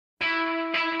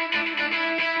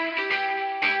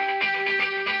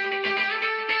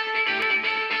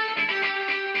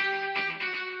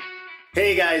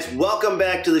Hey guys, welcome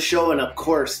back to the show, and of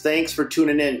course, thanks for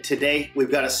tuning in. Today,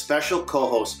 we've got a special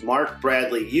co-host, Mark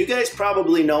Bradley. You guys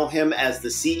probably know him as the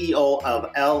CEO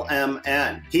of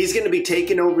LMN. He's going to be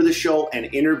taking over the show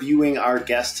and interviewing our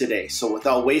guest today. So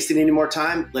without wasting any more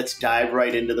time, let's dive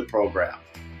right into the program.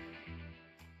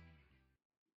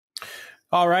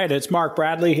 All right, it's Mark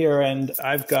Bradley here, and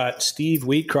I've got Steve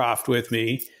Wheatcroft with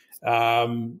me.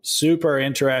 Super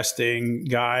interesting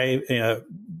guy,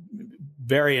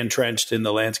 very entrenched in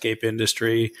the landscape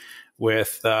industry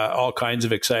with all kinds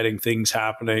of exciting things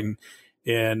happening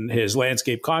in his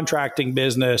landscape contracting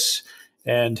business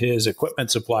and his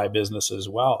equipment supply business as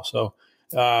well. So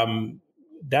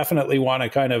definitely want to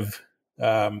kind of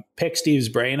pick Steve's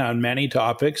brain on many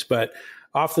topics, but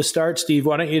off the start, Steve,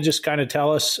 why don't you just kind of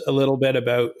tell us a little bit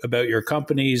about your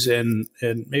companies and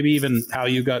maybe even how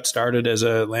you got started as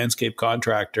a landscape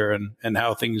contractor and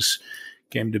how things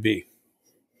came to be.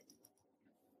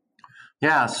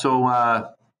 Yeah, so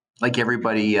like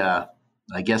everybody, I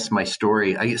guess my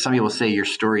story. Some people say your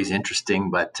story is interesting,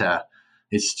 but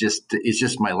it's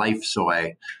just my life. So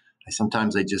I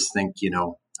sometimes I just think,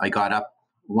 I got up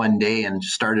one day and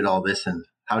started all this, and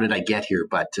how did I get here?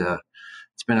 But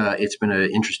it's been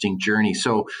an interesting journey.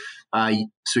 So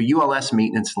ULS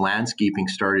Maintenance and Landscaping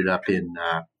started up in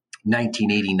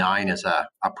 1989 as a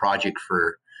project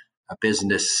for a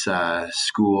business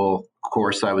school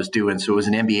course I was doing. So it was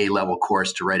an MBA level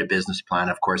course to write a business plan.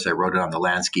 Of course, I wrote it on the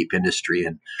landscape industry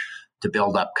and to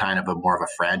build up kind of more of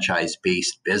a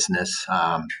franchise-based business.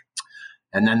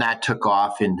 And then that took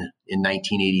off in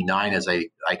 1989 as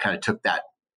I kind of took that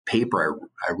paper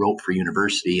I wrote for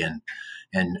university and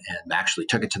actually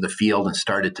took it to the field and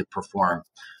started to perform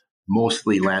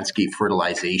mostly landscape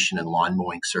fertilization and lawn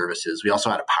mowing services. We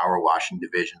also had a power washing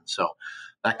division. So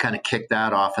that kind of kicked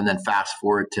that off. And then fast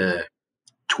forward to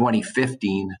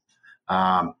 2015,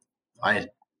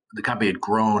 the company had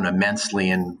grown immensely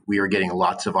and we were getting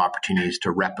lots of opportunities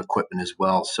to rep equipment as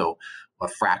well. So I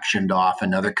fractioned off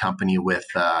another company with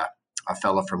a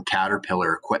fellow from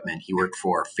Caterpillar Equipment. He worked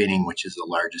for Finning, which is the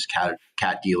largest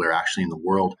cat dealer actually in the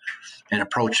world, and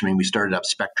approached me. And we started up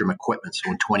Spectrum Equipment.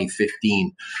 So in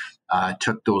 2015,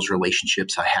 took those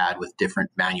relationships I had with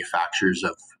different manufacturers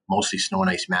of mostly snow and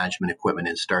ice management equipment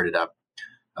and started up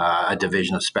a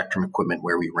division of Spectrum Equipment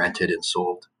where we rented and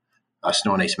sold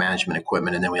snow and ice management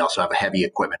equipment. And then we also have a heavy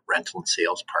equipment rental and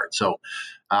sales part. So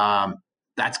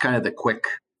that's kind of the quick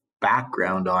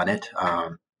background on it.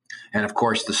 And of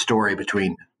course, the story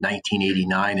between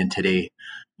 1989 and today,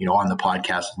 on the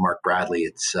podcast with Mark Bradley,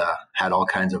 it's had all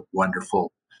kinds of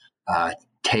wonderful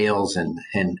tales and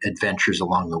adventures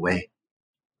along the way.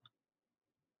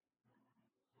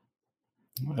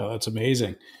 Well, that's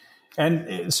amazing.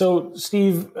 And so,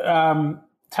 Steve,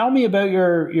 tell me about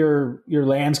your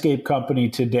landscape company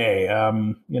today.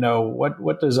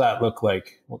 What does that look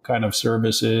like? What kind of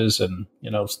services and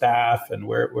staff and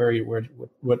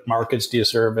what markets do you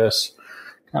service?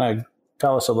 Kind of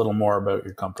tell us a little more about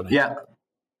your company. Yeah.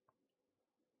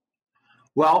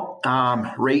 Well,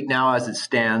 right now as it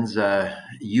stands,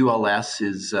 ULS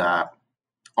is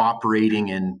operating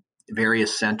in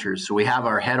various centers. So we have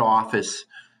our head office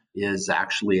is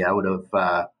actually out of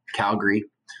Calgary.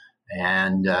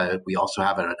 And we also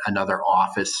have another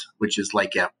office, which is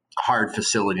like a hard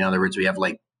facility. In other words, we have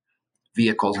like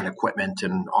vehicles and equipment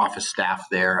and office staff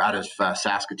there out of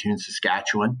Saskatoon,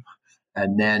 Saskatchewan.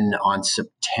 And then on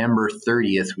September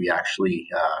 30th, we actually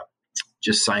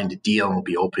just signed a deal and we'll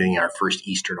be opening our first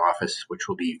Eastern office, which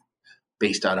will be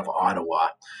based out of Ottawa.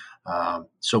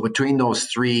 So between those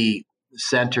three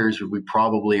centers, we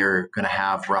probably are going to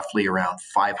have roughly around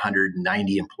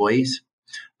 590 employees.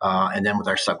 And then with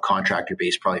our subcontractor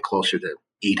base, probably closer to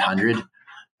 800.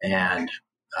 And,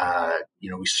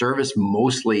 we service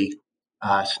mostly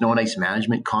snow and ice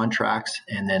management contracts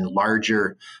and then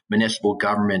larger municipal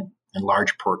government and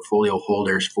large portfolio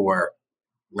holders for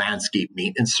landscape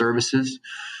maintenance services.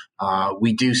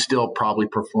 We do still probably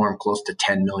perform close to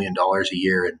 $10 million a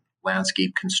year in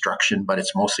landscape construction, but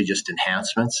it's mostly just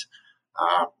enhancements.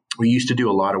 We used to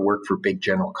do a lot of work for big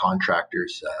general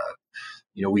contractors.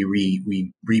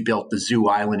 We rebuilt the Zoo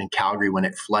Island in Calgary when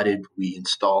it flooded. We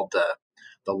installed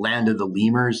the Land of the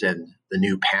Lemurs and the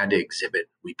new Panda exhibit.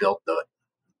 We built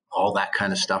all that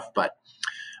kind of stuff. But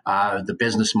the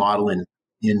business model in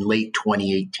late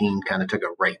 2018 kind of took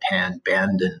a right-hand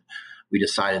bend, and we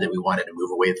decided that we wanted to move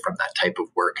away from that type of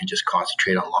work and just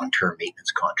concentrate on long-term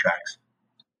maintenance contracts.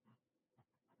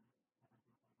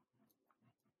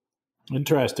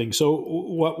 Interesting. So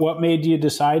what made you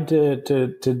decide to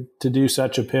do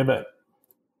such a pivot?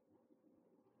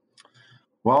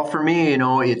 Well, for me,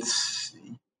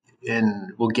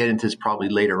 and we'll get into this probably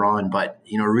later on, but,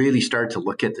 really started to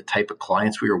look at the type of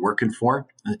clients we were working for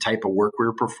and the type of work we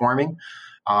were performing.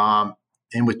 And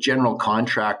with general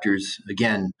contractors,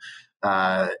 again,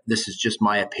 this is just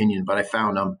my opinion, but I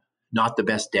found them not the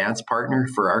best dance partner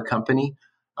for our company.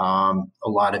 A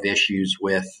lot of issues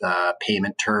with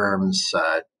payment terms,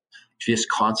 just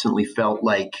constantly felt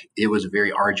like it was a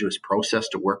very arduous process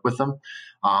to work with them.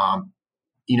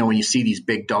 When you see these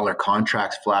big dollar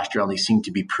contracts flashed around, they seem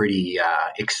to be pretty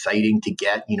exciting to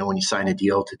get. When you sign a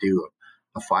deal to do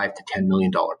a $5 to $10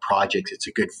 million project, it's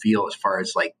a good feel as far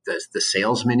as like the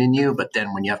salesman in you. But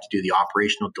then when you have to do the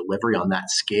operational delivery on that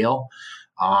scale,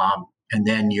 and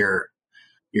then you're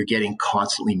getting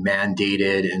constantly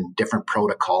mandated and different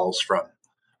protocols from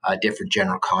different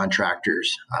general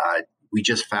contractors. We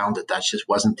just found that just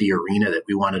wasn't the arena that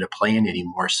we wanted to play in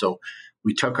anymore. So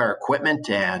we took our equipment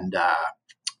and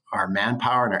our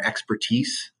manpower and our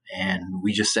expertise, and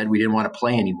we just said we didn't want to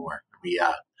play anymore. We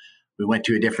went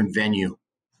to a different venue.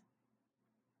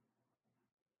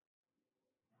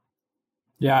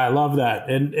 Yeah, I love that,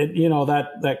 and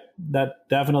that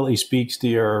definitely speaks to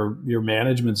your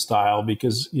management style,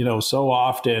 because so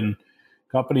often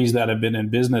companies that have been in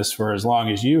business for as long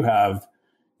as you have,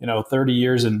 30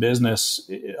 years in business,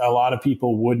 a lot of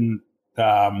people wouldn't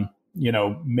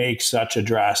make such a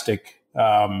drastic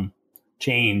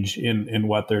change in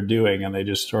what they're doing, and they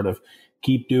just sort of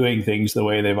keep doing things the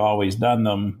way they've always done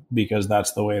them because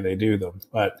that's the way they do them.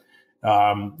 But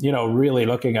really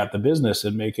looking at the business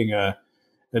and making a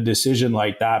decision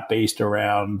like that based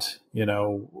around,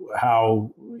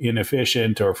 how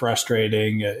inefficient or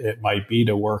frustrating it might be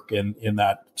to work in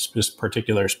that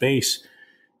particular space.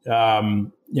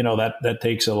 That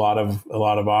takes a lot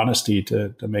of honesty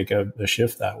to make a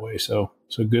shift that way. So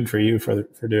good for you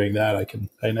for doing that. I can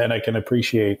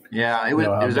appreciate. Yeah, it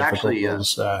was actually, it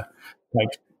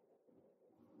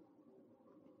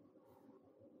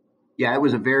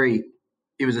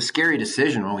was a scary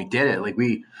decision when we did it. Like,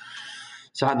 we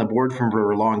sat on the board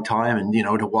for a long time, and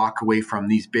to walk away from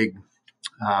these big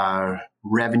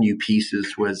revenue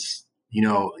pieces was,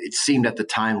 it seemed at the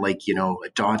time like a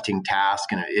daunting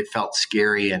task, and it felt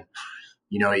scary, and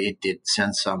it did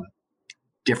send some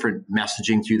different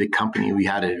messaging through the company we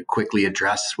had to quickly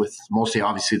address with mostly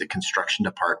obviously the construction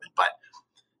department. But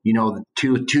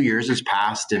 2 years has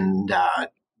passed, and it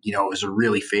was a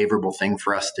really favorable thing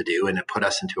for us to do, and it put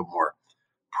us into a more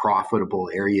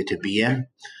profitable area to be in.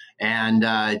 And,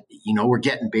 we're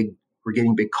getting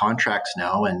big contracts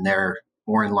now, and they're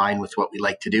more in line with what we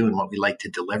like to do and what we like to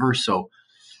deliver. So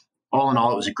all in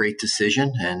all, it was a great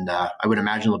decision. And I would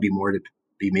imagine there'll be more to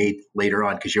be made later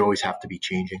on, because you always have to be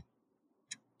changing.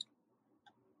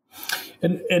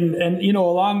 And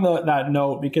along that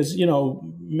note, because,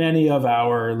 many of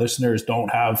our listeners don't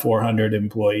have 400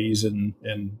 employees, and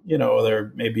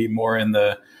they're maybe more in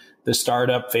the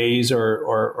startup phase,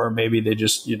 or maybe they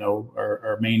just,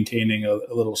 are maintaining a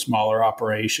little smaller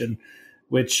operation,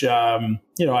 which,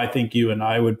 I think you and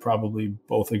I would probably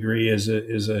both agree is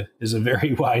a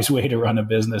very wise way to run a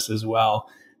business as well.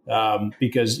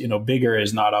 Because, bigger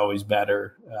is not always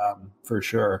better, for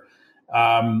sure.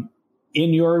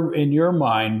 In your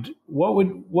mind,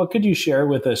 what could you share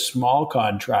with a small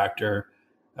contractor,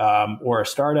 or a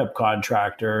startup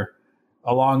contractor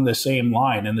along the same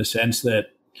line, in the sense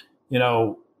that,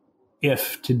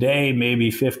 if today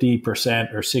maybe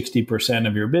 50% or 60%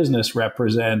 of your business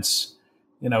represents,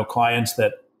 clients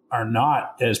that are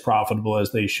not as profitable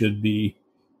as they should be,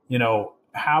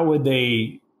 how would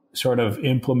they sort of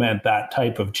implement that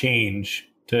type of change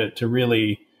to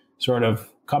really sort of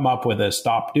come up with a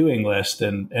stop doing list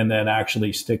and then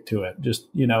actually stick to it? Just,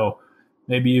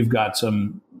 maybe you've got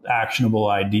some actionable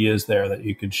ideas there that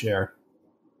you could share.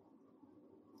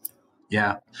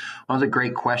 Yeah, that was a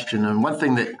great question. And one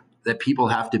thing that people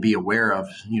have to be aware of,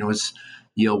 is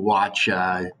you'll watch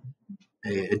a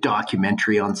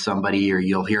documentary on somebody, or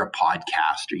you'll hear a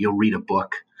podcast, or you'll read a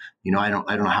book. I don't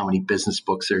know how many business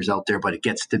books there's out there, but it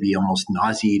gets to be almost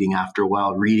nauseating after a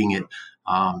while reading it.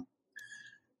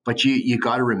 But you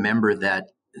got to remember that,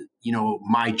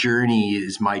 my journey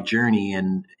is my journey,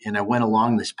 and I went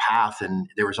along this path, and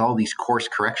there was all these course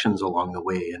corrections along the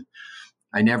way, and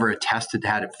I never attested to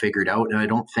had it figured out. And I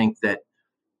don't think that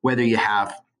whether you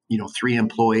have, 3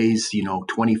 employees,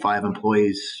 25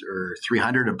 employees, or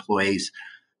 300 employees,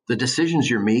 the decisions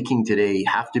you're making today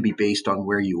have to be based on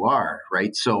where you are,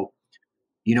 right? So,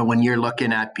 when you're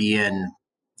looking at being,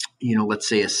 let's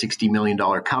say a $60 million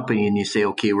company, and you say,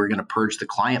 okay, we're going to purge the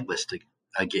client list.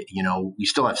 You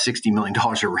still have $60 million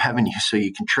of revenue, so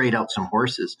you can trade out some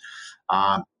horses.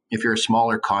 If you're a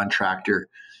smaller contractor,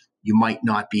 you might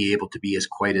not be able to be as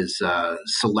quite as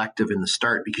selective in the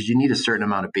start because you need a certain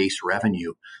amount of base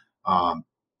revenue.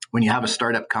 When you have a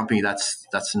startup company, that's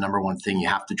the number one thing. You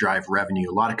have to drive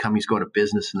revenue. A lot of companies go to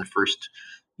business in the first,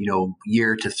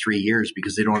 year to 3 years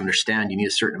because they don't understand you need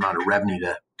a certain amount of revenue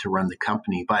to run the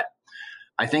company. But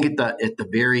I think at the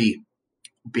very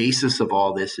basis of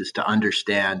all this is to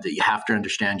understand that you have to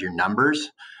understand your numbers.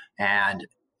 And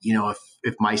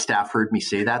if my staff heard me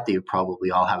say that, they would probably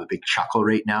all have a big chuckle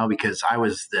right now because I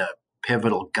was the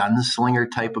pivotal gunslinger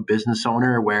type of business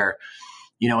owner where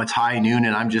it's high noon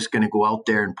and I'm just going to go out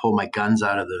there and pull my guns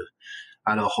out of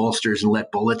the holsters and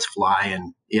let bullets fly.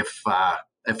 And if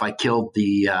I killed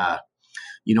the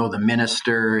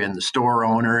minister and the store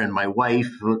owner and my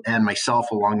wife and myself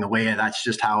along the way, that's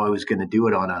just how I was going to do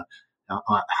it on a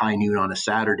high noon on a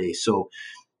Saturday. So,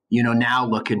 now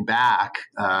looking back,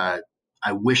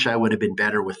 I wish I would have been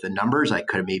better with the numbers. I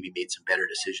could have maybe made some better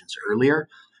decisions earlier.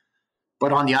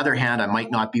 But on the other hand, I might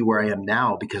not be where I am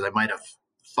now because I might have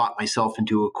thought myself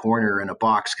into a corner in a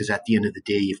box because at the end of the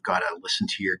day, you've got to listen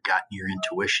to your gut and your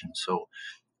intuition. So,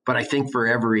 but I think for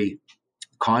every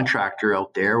contractor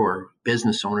out there or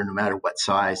business owner, no matter what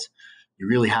size, you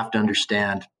really have to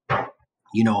understand,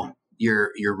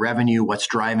 your revenue, what's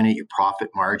driving it, your profit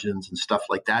margins and stuff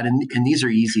like that. And these are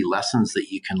easy lessons that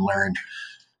you can learn,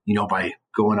 by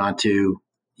going onto,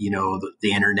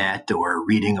 the internet or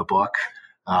reading a book.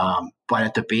 But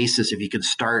at the basis, if you can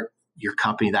start your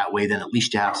company that way, then at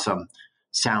least you have some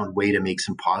sound way to make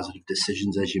some positive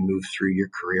decisions as you move through your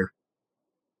career.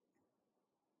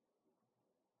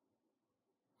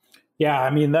 Yeah,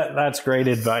 I mean that's great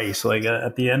advice. Like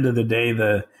at the end of the day,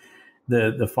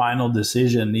 the final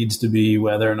decision needs to be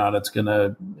whether or not it's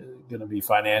gonna be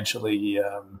financially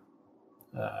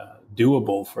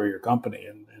doable for your company.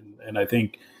 And I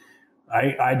think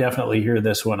I definitely hear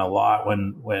this one a lot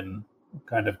when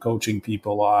kind of coaching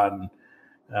people on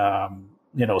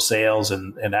sales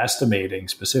and estimating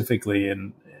specifically,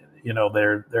 and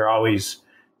they're always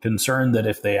concerned that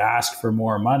if they ask for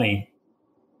more money,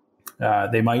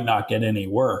 they might not get any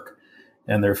work.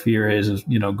 And their fear is,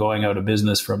 going out of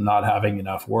business from not having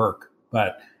enough work.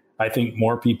 But I think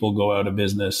more people go out of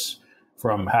business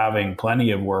from having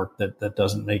plenty of work that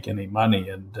doesn't make any money.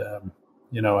 And,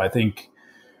 I think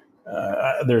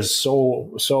there's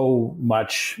so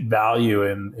much value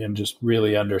in just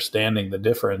really understanding the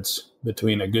difference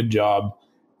between a good job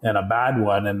and a bad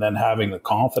one, and then having the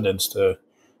confidence to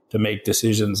make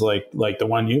decisions like the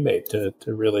one you made to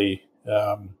really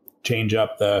change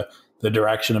up the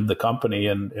direction of the company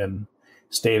and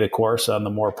stay the course on the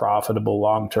more profitable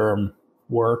long-term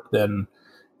work than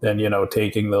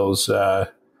taking those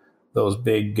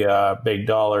big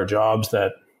dollar jobs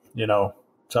that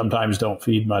sometimes don't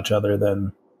feed much other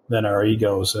than our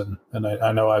egos. And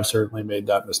I know I've certainly made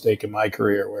that mistake in my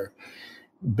career where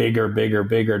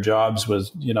bigger jobs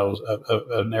was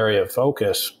an area of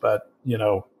focus, but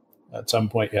at some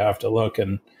point you have to look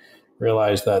and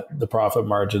realize that the profit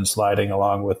margin sliding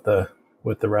along with the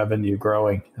revenue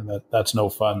growing, and that's no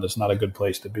fun. That's not a good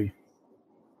place to be.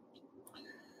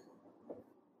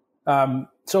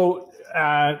 So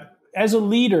as a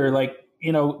leader,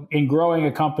 in growing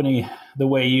a company the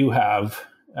way you have,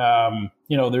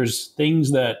 there's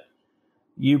things that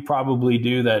you probably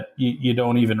do that you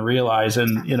don't even realize.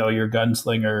 And, your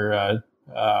gunslinger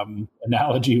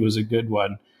analogy was a good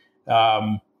one.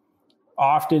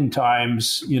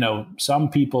 Oftentimes, some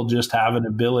people just have an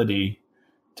ability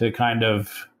to kind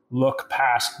of look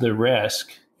past the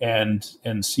risk and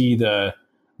see the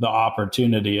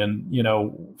opportunity.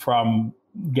 And, from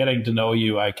getting to know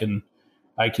you, I can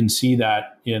see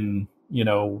that in,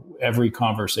 every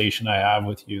conversation I have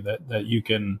with you, that you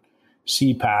can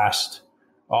see past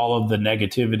all of the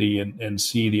negativity and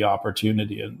see the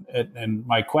opportunity. And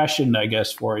my question, I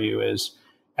guess, for you is,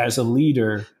 as a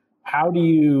leader, how do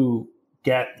you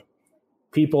get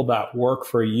people that work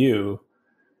for you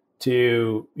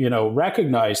to,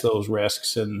 recognize those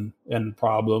risks and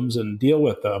problems and deal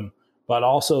with them, but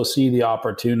also see the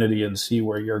opportunity and see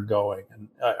where you're going? And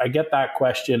I get that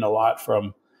question a lot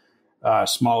from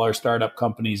smaller startup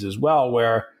companies as well,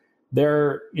 where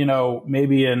they're,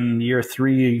 maybe in year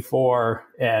 3, 4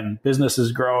 and business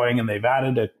is growing and they've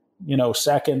added a,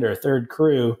 second or third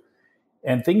crew,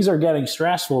 and things are getting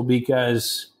stressful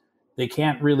because they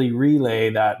can't really relay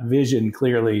that vision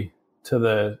clearly to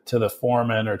the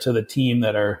foreman or to the team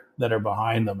that are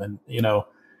behind them. And,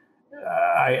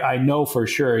 I know for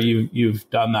sure you've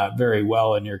done that very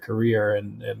well in your career.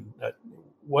 And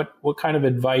what kind of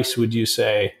advice would you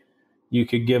say you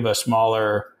could give a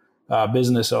smaller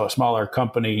business or a smaller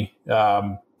company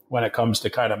when it comes to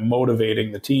kind of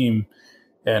motivating the team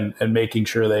and making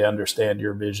sure they understand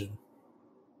your vision?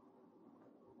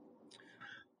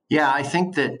 Yeah, I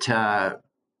think that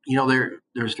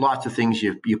there's lots of things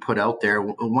you put out there.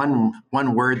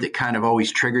 One word that kind of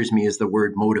always triggers me is the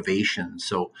word motivation.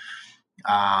 So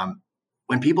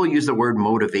when people use the word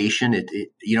motivation,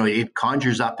 it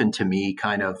conjures up into me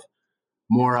kind of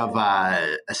more of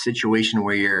a situation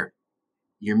where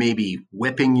you're maybe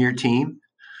whipping your team.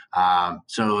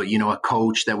 So a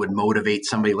coach that would motivate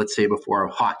somebody, let's say before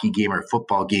a hockey game or a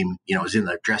football game, is in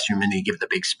the dressing room and they give the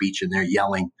big speech and they're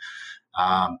yelling.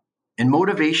 And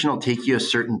motivation will take you a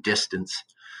certain distance.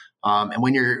 And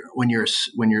when you're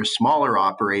a smaller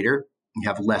operator, you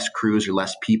have less crews or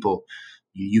less people,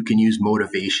 you can use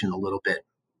motivation a little bit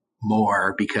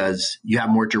more because you have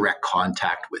more direct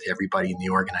contact with everybody in the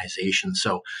organization.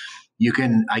 So you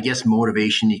can, I guess,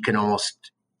 motivation,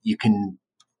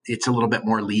 it's a little bit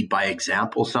more lead by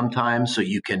example sometimes. So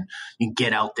you can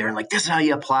get out there and like, this is how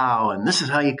you plow and this is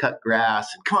how you cut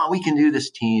grass and come on, we can do this,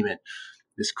 team. And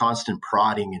this constant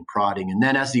prodding. And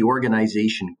then as the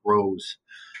organization grows,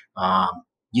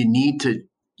 you need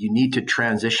to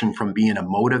transition from being a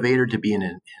motivator to being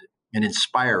an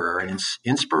inspirer. And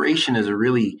inspiration is a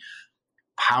really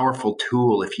powerful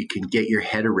tool if you can get your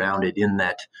head around it in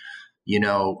that,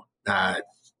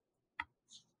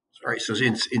 so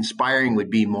inspiring would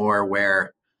be more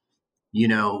where,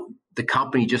 the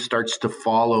company just starts to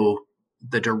follow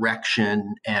the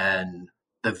direction and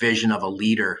the vision of a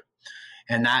leader.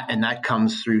 And that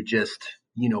comes through just,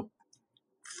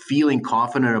 feeling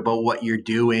confident about what you're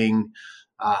doing,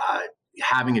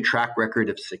 having a track record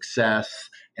of success,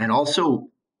 and also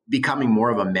becoming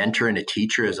more of a mentor and a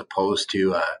teacher as opposed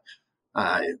to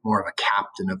more of a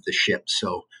captain of the ship.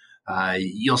 So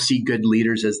you'll see good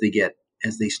leaders as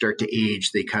they start to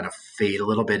age, they kind of fade a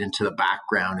little bit into the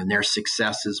background, and their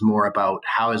success is more about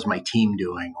how is my team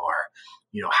doing, or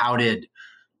how did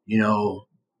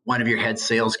one of your head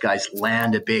sales guys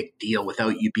land a big deal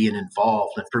without you being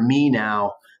involved. And for me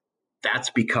now, that's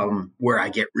become where I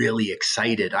get really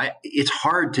excited. It's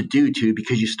hard to do too,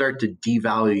 because you start to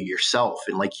devalue yourself.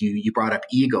 And like you brought up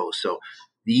ego. So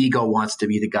the ego wants to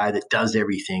be the guy that does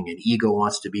everything, and ego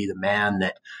wants to be the man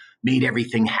that made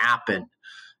everything happen.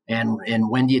 And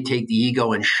when do you take the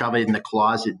ego and shove it in the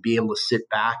closet, be able to sit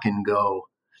back and go,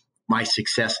 my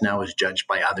success now is judged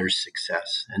by others'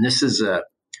 success. And this is a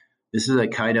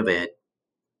kind of a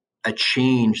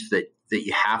change that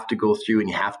you have to go through and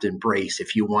you have to embrace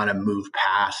if you want to move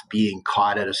past being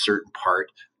caught at a certain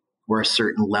part or a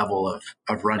certain level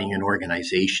of running an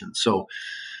organization. So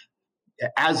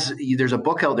there's a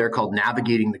book out there called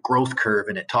Navigating the Growth Curve,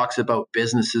 and it talks about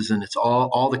businesses, and it's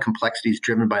all the complexities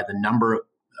driven by the number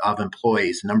of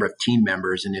employees, number of team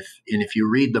members. And if you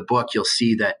read the book, you'll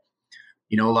see that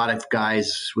a lot of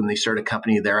guys, when they start a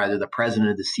company, they're either the president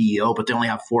or the CEO, but they only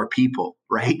have 4 people,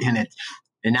 right?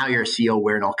 And now you're a CEO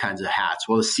wearing all kinds of hats.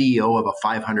 Well, the CEO of a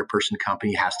 500-person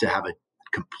company has to have a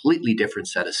completely different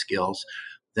set of skills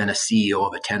than a CEO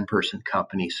of a 10-person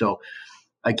company. So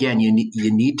again, you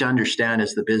need to understand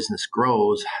as the business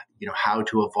grows, how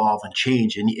to evolve and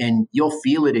change. And you'll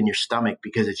feel it in your stomach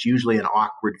because it's usually an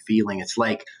awkward feeling. It's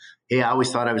like, hey, I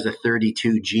always thought I was a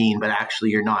 32 gene, but actually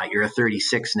you're not. You're a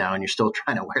 36 now, and you're still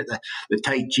trying to wear the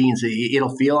tight jeans.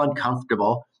 It'll feel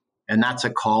uncomfortable. And that's a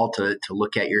call to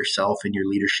look at yourself and your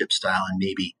leadership style and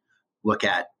maybe look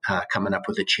at coming up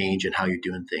with a change in how you're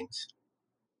doing things.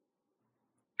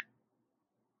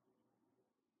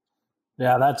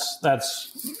 Yeah,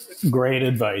 that's great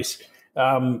advice.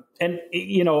 And,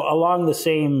 along the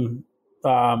same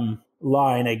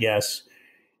line, I guess,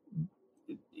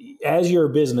 as your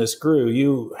business grew,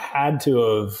 you had to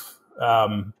have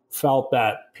felt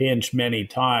that pinch many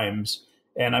times.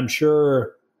 And I'm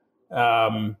sure,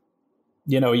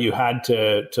 you had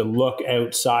to look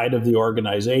outside of the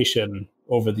organization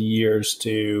over the years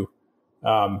to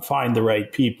find the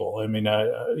right people. I mean,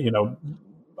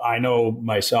 I know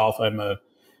myself, I'm a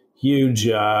huge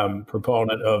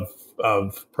proponent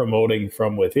of promoting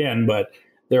from within, but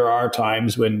there are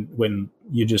times when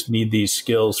you just need these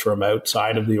skills from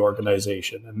outside of the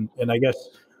organization. And I guess,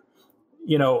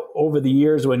 over the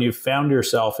years, when you found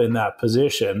yourself in that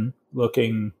position,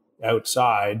 looking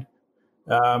outside,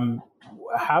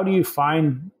 how do you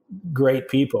find great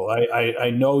people? I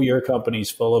know your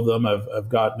company's full of them. I've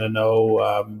gotten to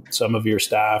know some of your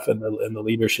staff and the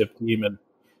leadership team, and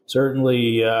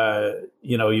certainly,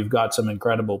 you've got some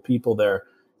incredible people there.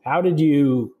 How did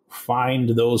you find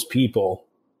those people?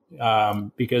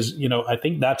 Because, I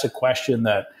think that's a question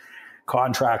that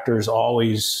contractors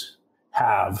always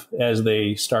have as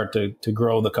they start to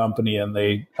grow the company and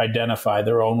they identify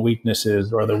their own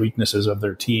weaknesses or the weaknesses of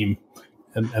their team.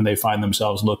 and they find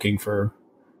themselves looking for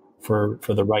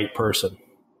the right person.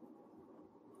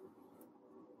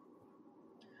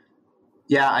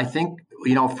 Yeah, I think,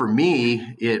 for me,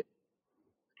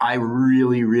 I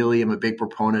really, really am a big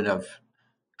proponent of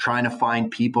trying to find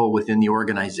people within the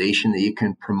organization that you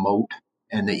can promote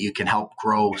and that you can help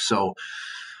grow. So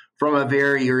from a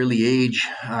very early age,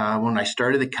 when I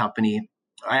started the company,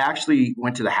 I actually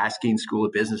went to the Hardscape School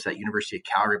of Business at University of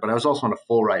Calgary, but I was also on a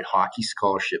full ride hockey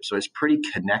scholarship. So I was pretty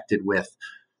connected with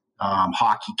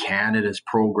Hockey Canada's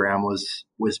program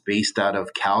was based out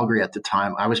of Calgary at the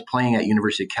time. I was playing at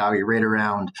University of Calgary right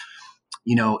around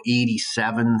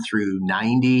 87 through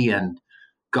 90, and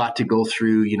got to go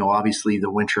through, obviously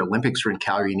the Winter Olympics were in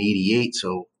Calgary in 88.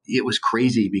 So it was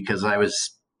crazy because I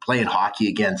was playing hockey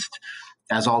against,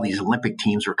 as all these Olympic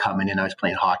teams were coming in, I was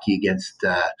playing hockey against,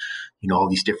 all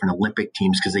these different Olympic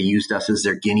teams because they used us as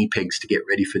their guinea pigs to get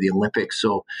ready for the Olympics.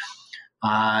 So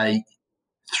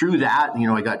through that,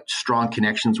 I got strong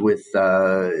connections with,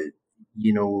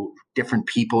 different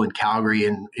people in Calgary,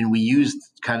 and we used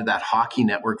kind of that hockey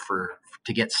network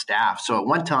to get staff. So at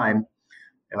one time,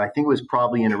 and I think it was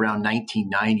probably in around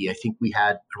 1990, I think we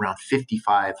had around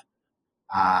 55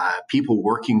 people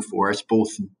working for us, both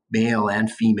male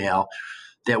and female,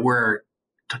 that were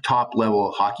top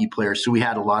level hockey players. So we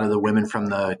had a lot of the women from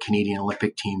the Canadian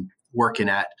Olympic team working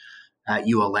at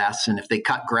ULS, and if they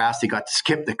cut grass, they got to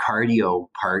skip the cardio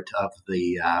part of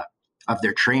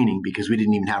their training because we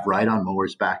didn't even have ride-on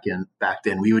mowers back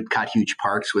then. We would cut huge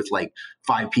parks with like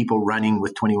 5 people running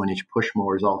with 21-inch push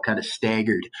mowers, all kind of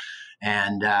staggered.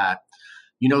 And,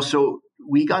 so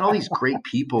we got all these great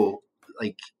people,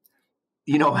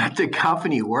 at the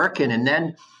company working. And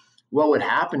then what would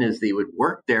happen is they would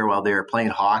work there while they were playing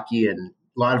hockey, and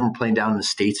a lot of them playing down in the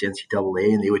States,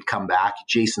 NCAA, and they would come back.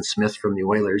 Jason Smith from the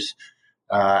Oilers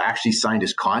actually signed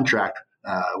his contract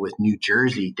with New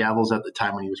Jersey Devils at the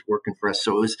time when he was working for us.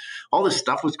 So it was, all this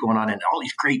stuff was going on and all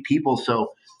these great people.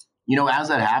 So, as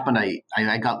that happened,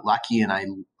 I got lucky and I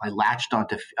latched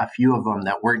onto a few of them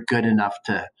that weren't good enough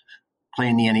to play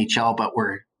in the NHL, but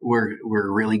were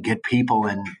really good people.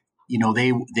 And,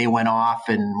 they went off,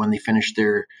 and when they finished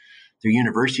their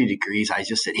university degrees, I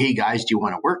just said, "Hey guys, do you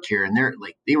want to work here?" And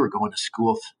they were going to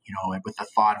school, with the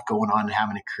thought of going on and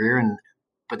having a career,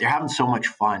 but they're having so much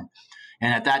fun.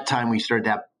 And at that time we started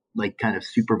to have kind of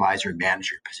supervisor and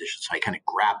manager positions. So I kind of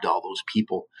grabbed all those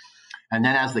people. And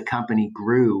then as the company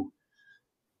grew,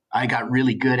 I got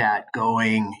really good at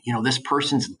going, this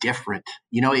person's different,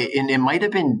 and it might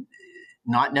have been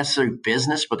not necessarily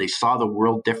business, but they saw the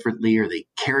world differently, or they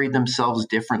carried themselves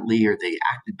differently, or they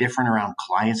acted different around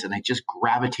clients. And I just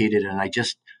gravitated, and I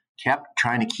just kept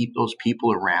trying to keep those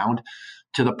people around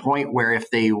to the point where if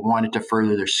they wanted to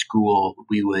further their school,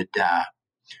 we would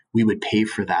pay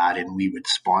for that, and we would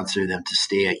sponsor them to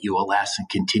stay at ULS and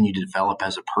continue to develop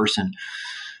as a person.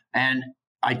 And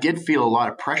I did feel a lot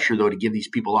of pressure, though, to give these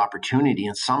people opportunity.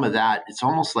 And some of that, it's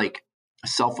almost like a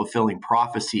self-fulfilling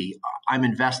prophecy. I'm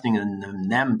investing in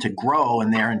them to grow,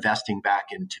 and they're investing back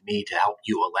into me to help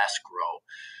ULS grow.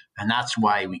 And that's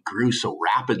why we grew so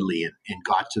rapidly and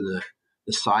got to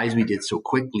the size we did so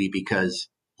quickly, because,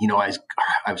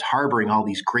 I was harboring all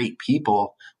these great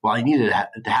people. Well, I needed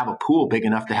to have a pool big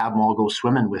enough to have them all go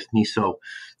swimming with me. So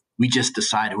we just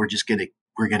decided we're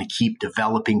going to keep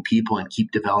developing people and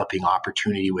keep developing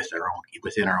opportunity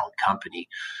within our own company.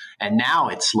 And now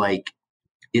it's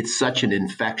such an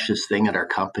infectious thing at our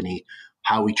company,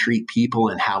 how we treat people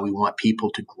and how we want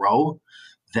people to grow,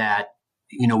 that,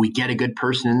 we get a good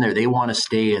person in there. They want to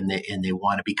stay, and they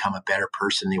want to become a better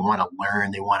person. They want to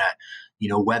learn. They want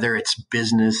to, whether it's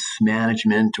business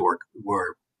management or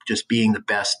just being the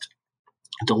best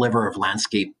deliverer of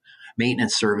landscape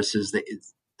maintenance services,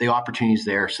 the opportunity's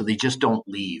there. So they just don't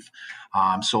leave.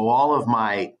 So all of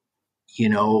my,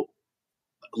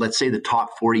 let's say the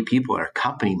top 40 people at our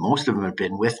company, most of them have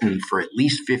been with me for at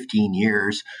least 15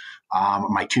 years.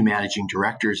 My 2 managing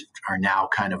directors are now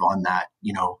kind of on that,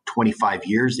 25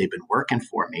 years they've been working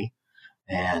for me.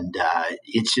 And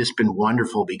it's just been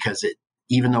wonderful because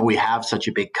even though we have such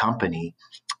a big company,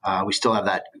 we still have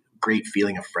that great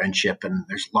feeling of friendship, and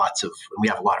we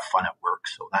have a lot of fun at work.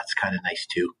 So that's kind of nice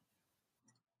too.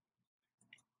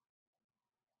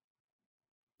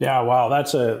 Yeah, wow,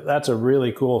 that's a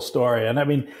really cool story. And I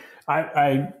mean,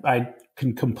 I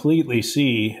can completely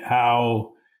see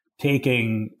how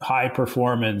taking high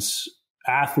performance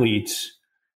athletes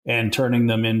and turning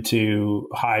them into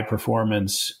high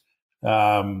performance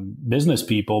business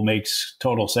people makes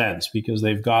total sense, because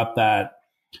they've got that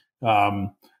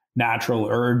natural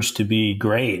urge to be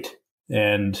great.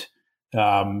 And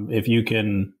if you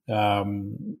can,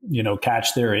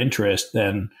 catch their interest,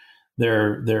 then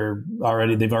they've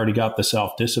already got the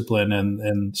self-discipline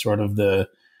and sort of the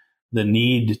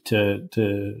need to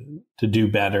do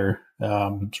better,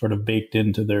 sort of baked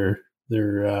into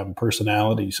their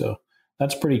personality. So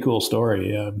that's a pretty cool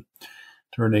story.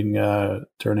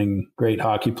 Turning great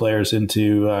hockey players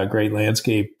into great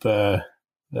landscape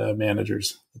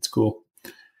managers. That's cool.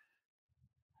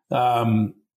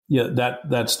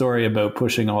 That story about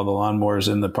pushing all the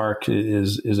lawnmowers in the park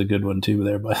is a good one too.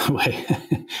 There, by the way,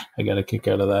 I got a kick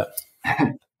out of that.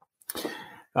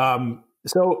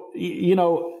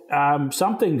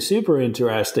 Something super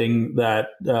interesting that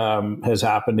has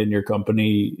happened in your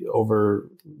company over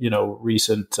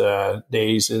recent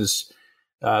days is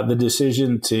the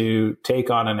decision to take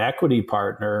on an equity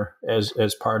partner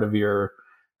as part of your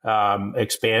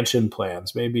expansion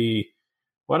plans. Maybe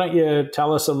why don't you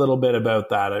tell us a little bit about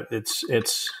that?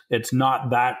 It's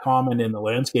not that common in the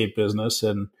landscape business,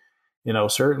 and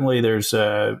certainly there's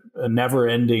a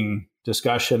never-ending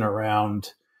discussion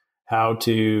around how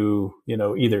to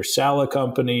either sell a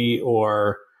company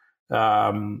or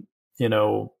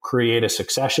create a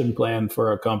succession plan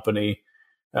for a company.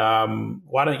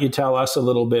 Why don't you tell us a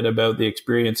little bit about the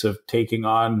experience of taking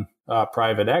on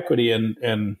private equity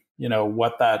and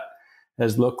what that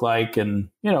has looked like, and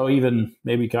even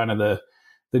maybe kind of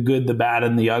the good, the bad,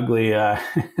 and the ugly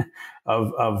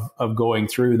of going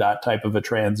through that type of a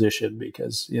transition,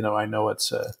 because I know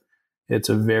it's a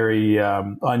very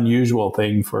unusual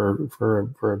thing for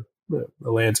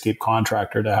a landscape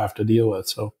contractor to have to deal with.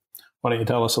 So why don't you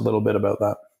tell us a little bit about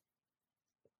that?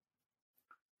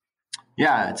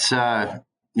 Yeah,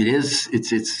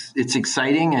 it's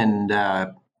exciting and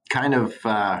kind of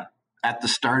at the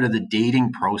start of the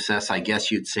dating process, I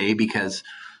guess you'd say, because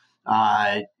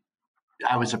I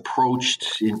was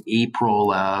approached in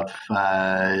April of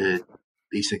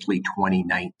basically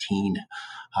 2019,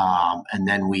 and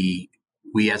then we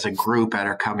as a group at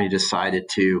our company decided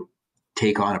to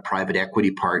take on a private equity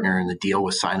partner, and the deal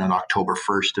was signed on October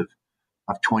 1st of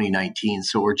 2019.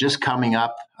 So we're just coming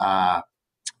up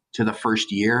to the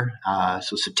first year.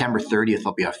 So September 30th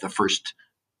will be the first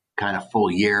kind of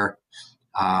full year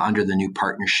under the new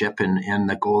partnership and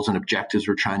the goals and objectives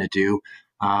we're trying to do.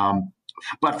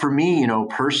 But for me,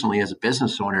 personally, as a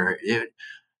business owner,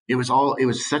 it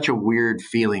was such a weird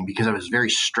feeling, because I was very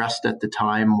stressed at the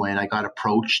time when I got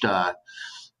approached.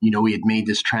 We had made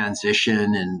this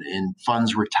transition and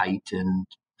funds were tight, and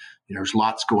there's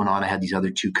lots going on. I had these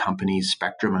other two companies,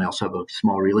 Spectrum, and I also have a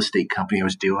small real estate company I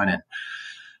was doing. And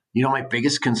my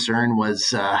biggest concern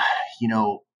was,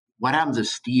 what happens if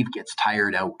Steve gets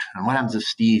tired out? And what happens if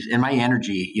Steve, and my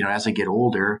energy, as I get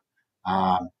older,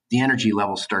 the energy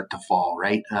levels start to fall,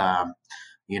 right?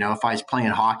 If I was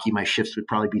playing hockey, my shifts would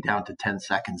probably be down to 10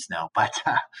 seconds now. But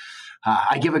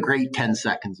I give a great 10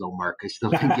 seconds, though, Mark. I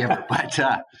still can give it. But,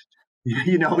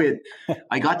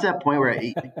 I got to that point where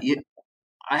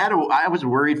I was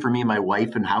worried for me and my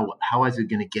wife, and how was it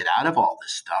going to get out of all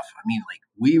this stuff? I mean, like,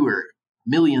 we were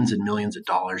millions and millions of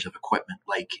dollars of equipment.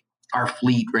 Like, our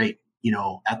fleet, right,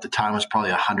 at the time was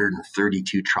probably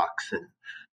 132 trucks,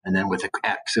 and then with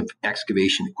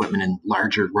excavation equipment and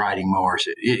larger riding mowers,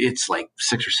 it's like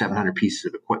 600 or 700 pieces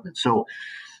of equipment. So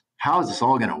how is this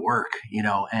all going to work?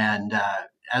 And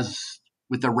as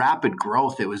with the rapid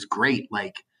growth, it was great.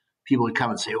 Like, people would come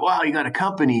and say, "Wow, you got a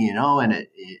company, and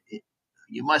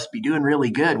you must be doing really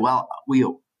good." Well,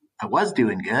 I was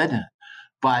doing good.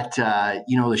 But,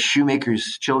 the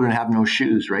shoemaker's children have no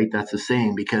shoes, right? That's the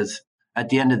saying, because at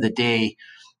the end of the day,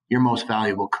 your most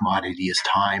valuable commodity is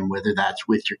time, whether that's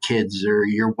with your kids or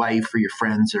your wife or your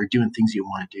friends or doing things you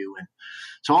want to do. And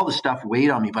so all this stuff weighed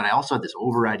on me, but I also had this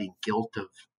overriding guilt of,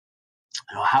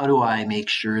 how do I make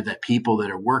sure that people that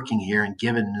are working here and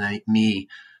giving me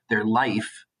their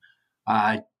life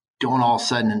don't all of a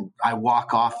sudden I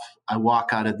walk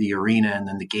out of the arena and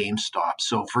then the game stops.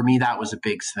 So for me, that was a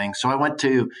big thing. So I went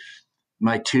to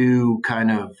my two kind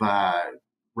of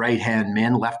right-hand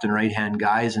men, left and right-hand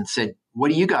guys, and said, "What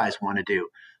do you guys want to do?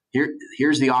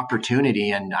 Here's the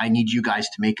opportunity, and I need you guys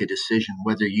to make a decision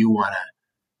whether you want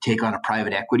to take on a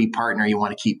private equity partner or you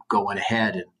want to keep going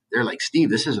ahead." And they're like, "Steve,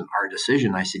 this isn't our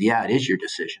decision." I said, "Yeah, it is your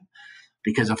decision.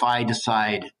 Because if I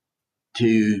decide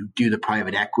to do the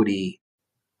private equity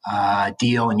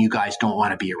deal and you guys don't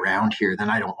want to be around here, then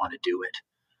I don't want to do it."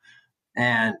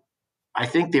 And I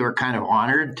think they were kind of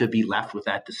honored to be left with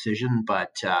that decision.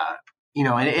 But,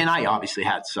 and I obviously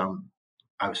had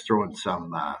I was throwing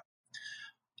some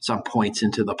points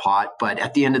into the pot. But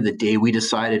at the end of the day, we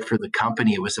decided for the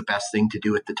company it was the best thing to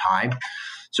do at the time.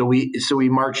 So we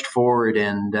marched forward,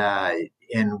 and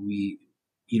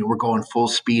we're going full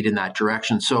speed in that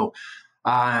direction. So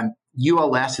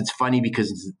ULS, it's funny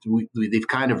because they've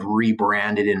kind of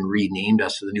rebranded and renamed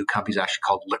us. So the new company's actually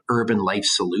called Urban Life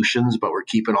Solutions, but we're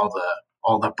keeping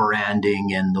all the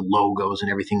branding and the logos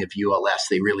and everything of ULS.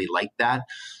 They really like that.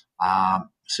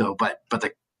 But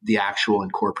the actual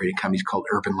incorporated company is called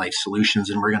Urban Life Solutions,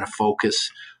 and we're going to focus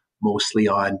mostly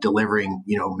on delivering,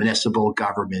 municipal,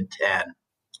 government, and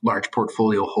large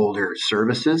portfolio holder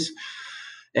services.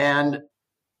 And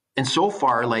so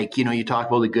far, you talk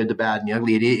about the good, the bad, and the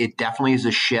ugly. It definitely is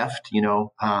a shift.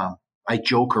 I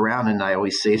joke around and I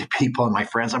always say to people and my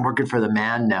friends, I'm working for the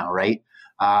man now, right?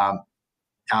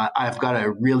 I've got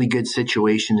a really good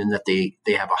situation in that they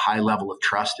have a high level of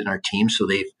trust in our team. So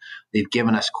they've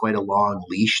given us quite a long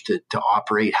leash to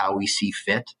operate how we see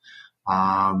fit.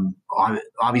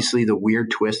 Obviously the weird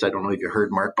twist, I don't know if you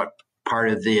heard, Mark, but part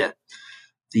of the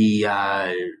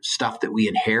stuff that we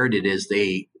inherited is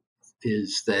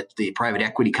that the private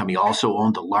equity company also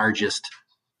owned the largest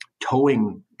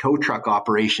tow truck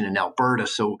operation in Alberta.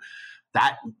 So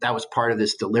that was part of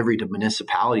this delivery to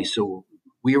municipalities. So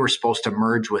we were supposed to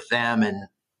merge with them, and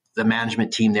the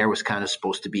management team there was kind of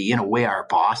supposed to be, in a way, our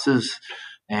bosses.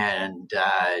 And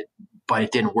but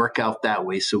it didn't work out that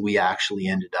way. So we actually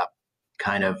ended up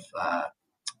kind of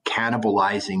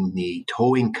cannibalizing the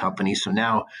towing company. So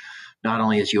now, not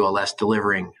only is ULS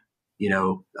delivering,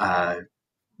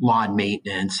 lawn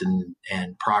maintenance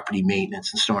and property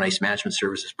maintenance and snow and ice management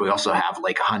services, but we also have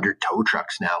 100 tow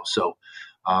trucks now. So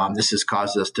this has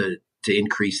caused us to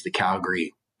increase the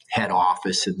Calgary head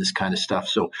office and this kind of stuff.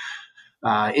 So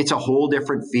it's a whole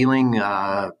different feeling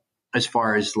as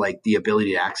far as the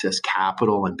ability to access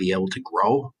capital and be able to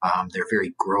grow. They're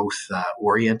very growth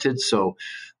oriented. So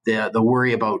the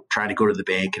worry about trying to go to the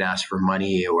bank and ask for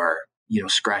money or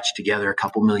scratch together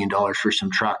 $2 million for some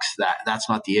trucks, that's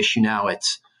not the issue now.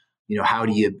 It's how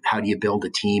do you build a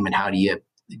team, and how do you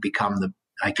become the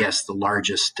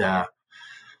largest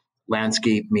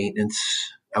landscape maintenance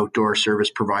outdoor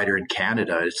service provider in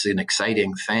Canada. It's an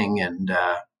exciting thing, and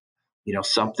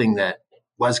something that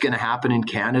was going to happen in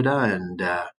Canada. And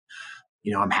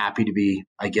I'm happy to be,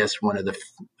 one of the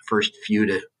first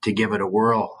few to give it a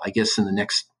whirl. I guess in the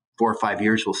next 4 or 5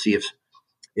 years, we'll see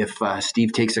if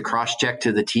Steve takes a cross check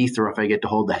to the teeth, or if I get to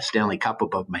hold the Stanley Cup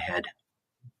above my head.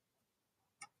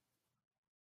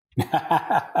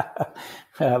 Yeah,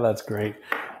 that's great.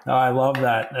 No, I love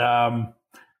that.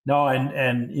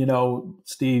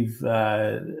 Steve,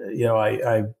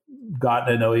 I've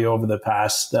gotten to know you over the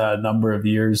past number of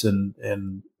years,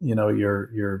 and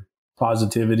your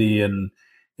positivity and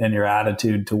your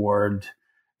attitude toward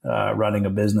running a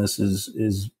business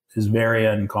is very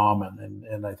uncommon,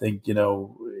 and I think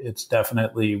it's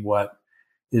definitely what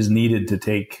is needed to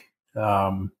take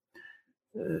a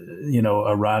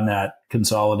run at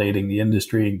consolidating the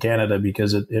industry in Canada,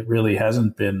 because it really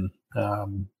hasn't been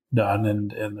done,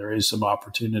 and there is some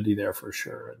opportunity there for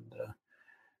sure.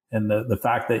 And the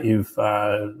fact that you've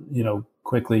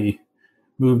quickly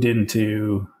moved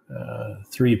into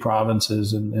 3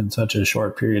 provinces in such a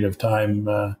short period of time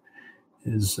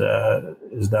is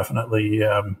definitely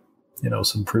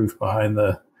some proof behind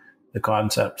the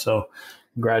concept. So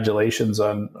congratulations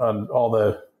on all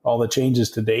the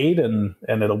changes to date, and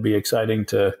it'll be exciting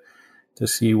to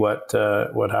see what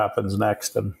happens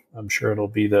next. And I'm sure it'll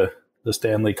be the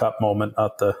Stanley Cup moment,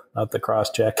 not the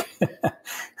cross check.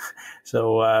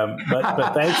 So,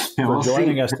 but thanks for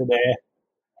joining us today.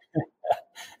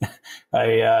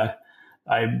 I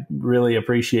really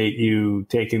appreciate you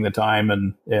taking the time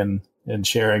and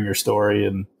sharing your story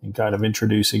and kind of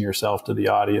introducing yourself to the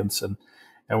audience. And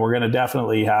we're going to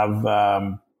definitely have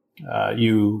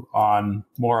you on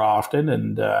more often,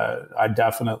 and I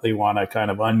definitely want to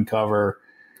kind of uncover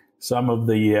some of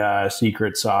the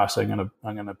secret sauce I'm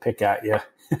gonna pick at you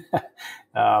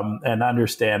and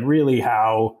understand really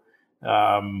how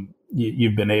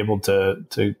you've been able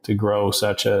to grow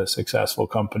such a successful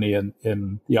company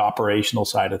in the operational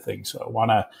side of things. So I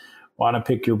want to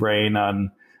pick your brain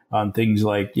on things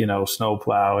like snow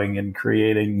plowing and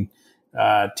creating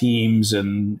teams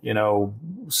and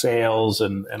sales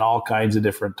and all kinds of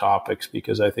different topics,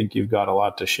 because I think you've got a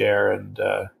lot to share, and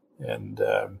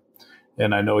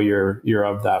I know you're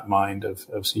of that mind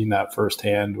of seeing that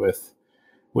firsthand with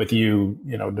you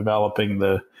developing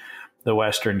the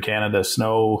Western Canada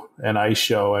Snow and Ice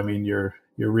Show. I mean, you're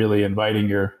really inviting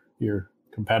your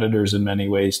competitors in many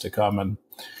ways to come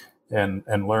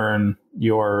and learn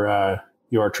your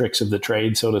tricks of the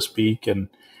trade, so to speak. And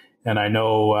I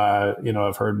know,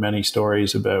 I've heard many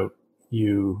stories about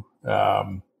you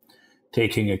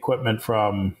taking equipment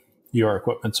from your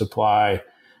equipment supply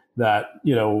that,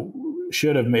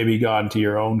 should have maybe gone to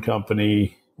your own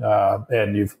company,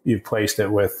 and you've placed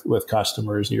it with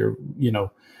customers. You're,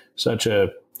 such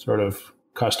a sort of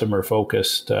customer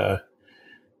focused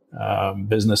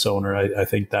business owner. I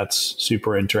think that's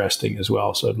super interesting as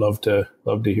well. So I'd love to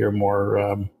hear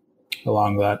more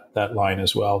along that line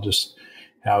as well. Just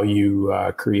how you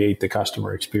create the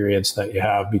customer experience that you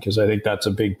have, because I think that's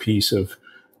a big piece of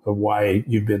why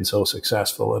you've been so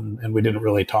successful. And we didn't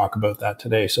really talk about that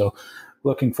today. So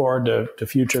looking forward to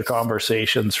future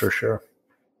conversations for sure.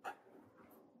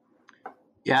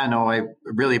 Yeah, no, I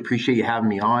really appreciate you having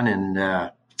me on. And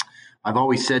I've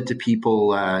always said to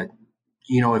people,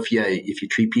 if you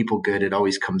treat people good, it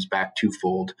always comes back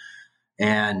twofold.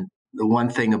 And the one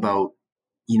thing about,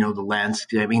 the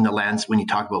landscape, when you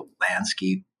talk about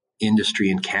landscape industry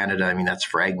in Canada, I mean, that's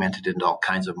fragmented into all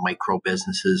kinds of micro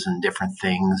businesses and different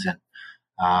things. And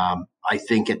I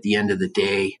think at the end of the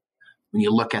day, when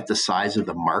you look at the size of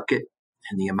the market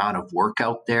and the amount of work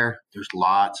out there, there's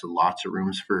lots and lots of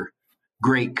rooms for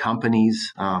great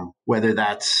companies, whether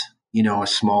that's, a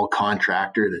small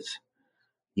contractor that's,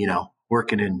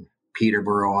 working in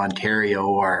Peterborough, Ontario,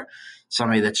 or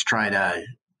somebody that's trying to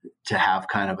have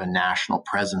kind of a national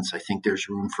presence. I think there's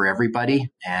room for everybody,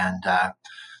 and the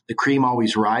cream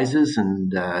always rises,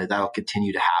 and that'll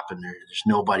continue to happen. There's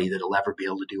nobody that'll ever be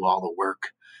able to do all the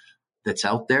work that's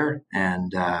out there.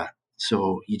 And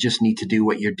so you just need to do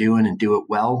what you're doing and do it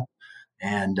well,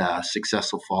 and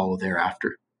success will follow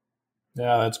thereafter.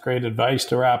 Yeah, that's great advice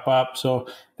to wrap up. So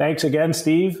thanks again,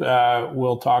 Steve.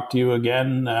 We'll talk to you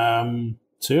again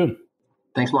soon.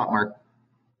 Thanks a lot, Mark.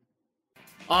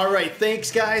 All right. Thanks,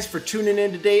 guys, for tuning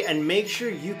in today. And make sure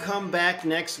you come back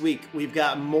next week. We've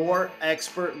got more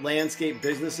expert landscape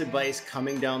business advice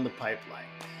coming down the pipeline.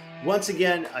 Once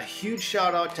again, a huge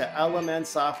shout out to LMN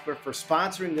Software for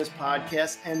sponsoring this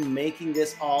podcast and making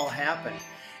this all happen.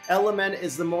 LMN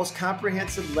is the most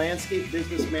comprehensive landscape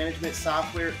business management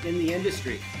software in the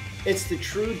industry. It's the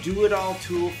true do-it-all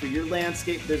tool for your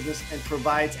landscape business and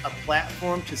provides a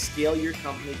platform to scale your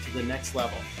company to the next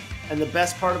level. And the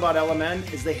best part about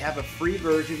LMN is they have a free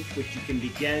version which you can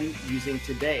begin using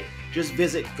today. Just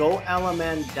visit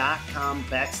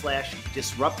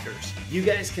golmn.com/disruptors. You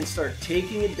guys can start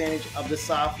taking advantage of the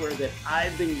software that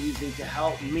I've been using to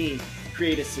help me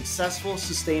create a successful,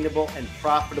 sustainable, and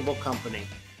profitable company.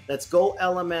 That's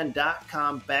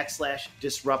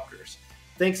golmn.com/disruptors.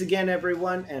 Thanks again,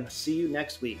 everyone, and see you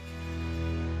next week.